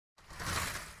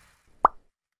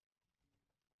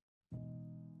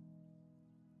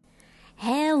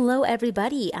Hello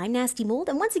everybody, I'm Nasty Mold,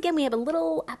 and once again we have a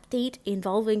little update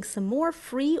involving some more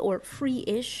free or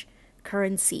free-ish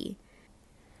currency.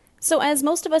 So as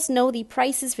most of us know, the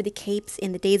prices for the capes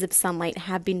in the Days of Sunlight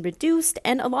have been reduced,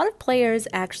 and a lot of players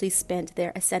actually spent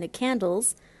their Ascended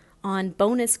Candles on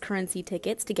bonus currency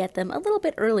tickets to get them a little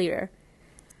bit earlier.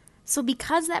 So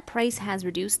because that price has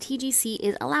reduced, TGC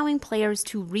is allowing players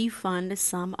to refund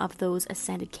some of those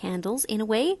Ascended Candles in a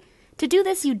way. To do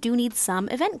this, you do need some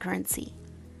event currency.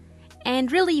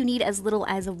 And really, you need as little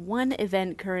as 1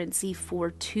 event currency for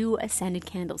 2 Ascended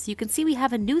Candles. You can see we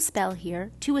have a new spell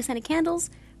here, 2 Ascended Candles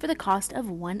for the cost of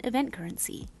 1 event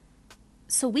currency.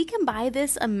 So we can buy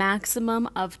this a maximum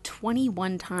of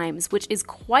 21 times, which is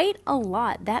quite a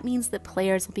lot. That means that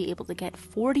players will be able to get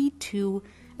 42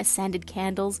 Ascended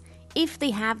Candles if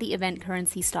they have the event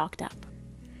currency stocked up.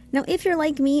 Now, if you're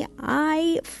like me,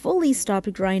 I fully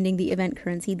stopped grinding the event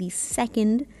currency the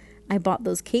second I bought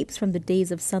those capes from the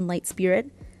Days of Sunlight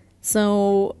Spirit,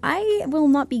 so I will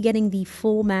not be getting the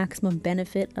full maximum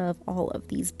benefit of all of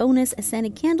these bonus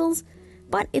Ascended Candles,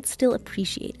 but it's still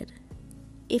appreciated.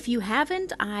 If you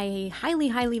haven't, I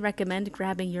highly recommend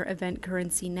grabbing your event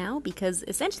currency now, because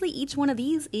essentially each one of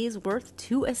these is worth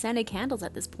 2 Ascended Candles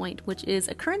at this point, which is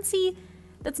a currency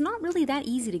that's not really that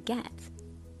easy to get.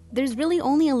 There's really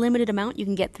only a limited amount you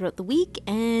can get throughout the week,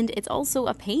 and it's also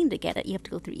a pain to get it. You have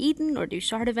to go through Eden or do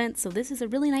shard events, so this is a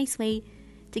really nice way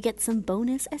to get some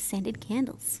bonus Ascended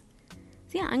Candles.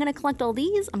 So yeah, I'm going to collect all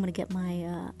these, I'm going to get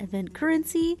my event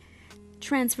currency,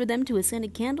 transfer them to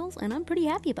Ascended Candles, and I'm pretty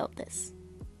happy about this.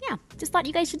 Yeah, just thought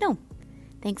you guys should know.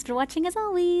 Thanks for watching as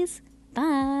always.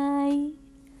 Bye!